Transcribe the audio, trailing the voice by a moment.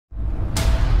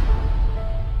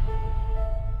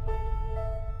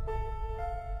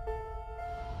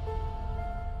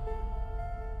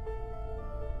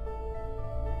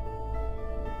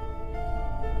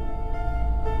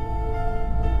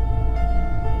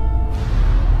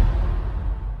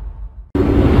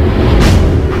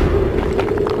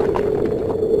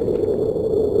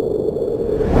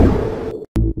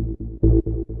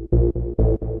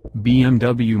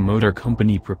BMW Motor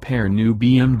Company prepare new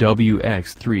BMW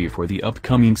X3 for the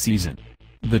upcoming season.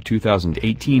 The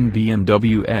 2018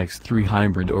 BMW X3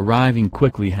 Hybrid arriving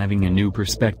quickly, having a new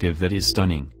perspective that is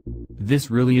stunning.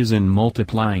 This really is in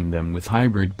multiplying them with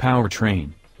hybrid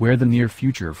powertrain, where the near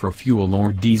future for fuel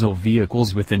or diesel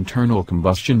vehicles with internal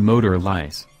combustion motor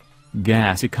lies.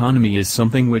 Gas economy is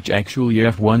something which actually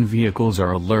F1 vehicles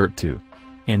are alert to.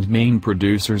 And main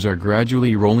producers are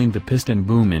gradually rolling the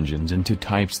piston-boom engines into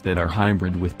types that are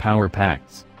hybrid with power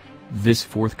packs. This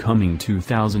forthcoming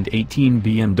 2018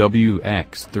 BMW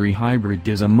X3 Hybrid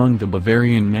is among the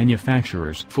Bavarian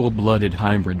manufacturer's full-blooded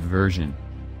hybrid version.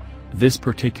 This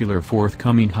particular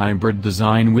forthcoming hybrid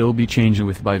design will be changed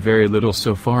with by very little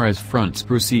so far as fronts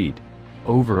proceed.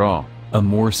 Overall, a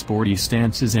more sporty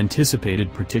stance is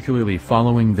anticipated, particularly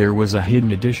following there was a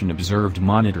hidden edition observed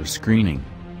monitor screening.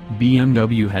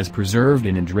 BMW has preserved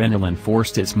and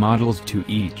adrenaline-forced its models to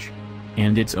each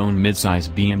and its own midsize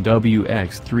BMW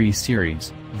X3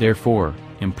 Series, therefore,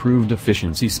 improved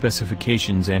efficiency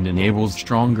specifications and enables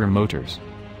stronger motors.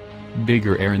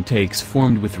 Bigger air intakes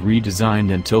formed with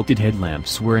redesigned and tilted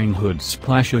headlamps, wearing hoods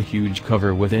splash a huge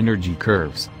cover with energy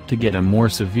curves, to get a more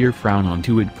severe frown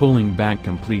onto it, pulling back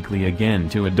completely again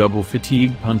to a double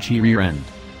fatigue punchy rear end.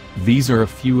 These are a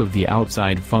few of the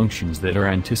outside functions that are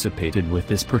anticipated with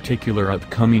this particular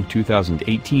upcoming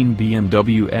 2018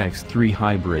 BMW X3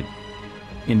 Hybrid.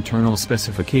 Internal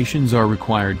specifications are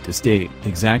required to stay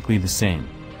exactly the same.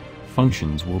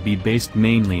 Functions will be based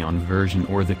mainly on version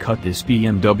or the cut this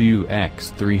BMW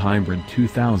X3 Hybrid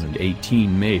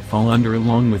 2018 may fall under,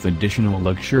 along with additional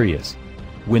luxurious.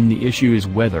 When the issue is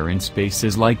whether in space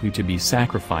is likely to be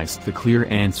sacrificed, the clear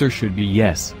answer should be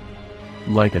yes.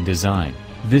 Like a design,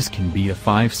 this can be a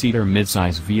 5-seater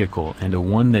midsize vehicle and a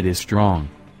one that is strong.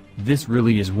 This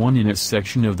really is one in a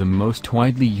section of the most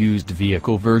widely used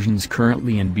vehicle versions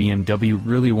currently, and BMW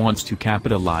really wants to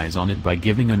capitalize on it by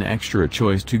giving an extra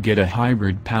choice to get a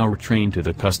hybrid powertrain to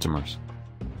the customers.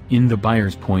 In the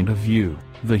buyer's point of view,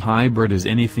 the hybrid is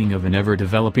anything of an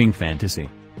ever-developing fantasy.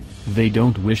 They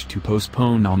don't wish to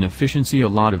postpone on efficiency a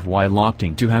lot of while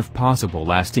opting to have possible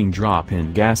lasting drop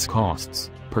in gas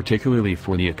costs, particularly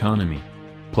for the economy.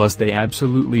 Plus they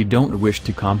absolutely don't wish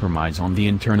to compromise on the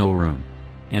internal room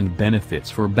and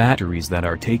benefits for batteries that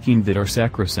are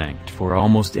sacrosanct for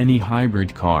almost any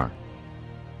hybrid car.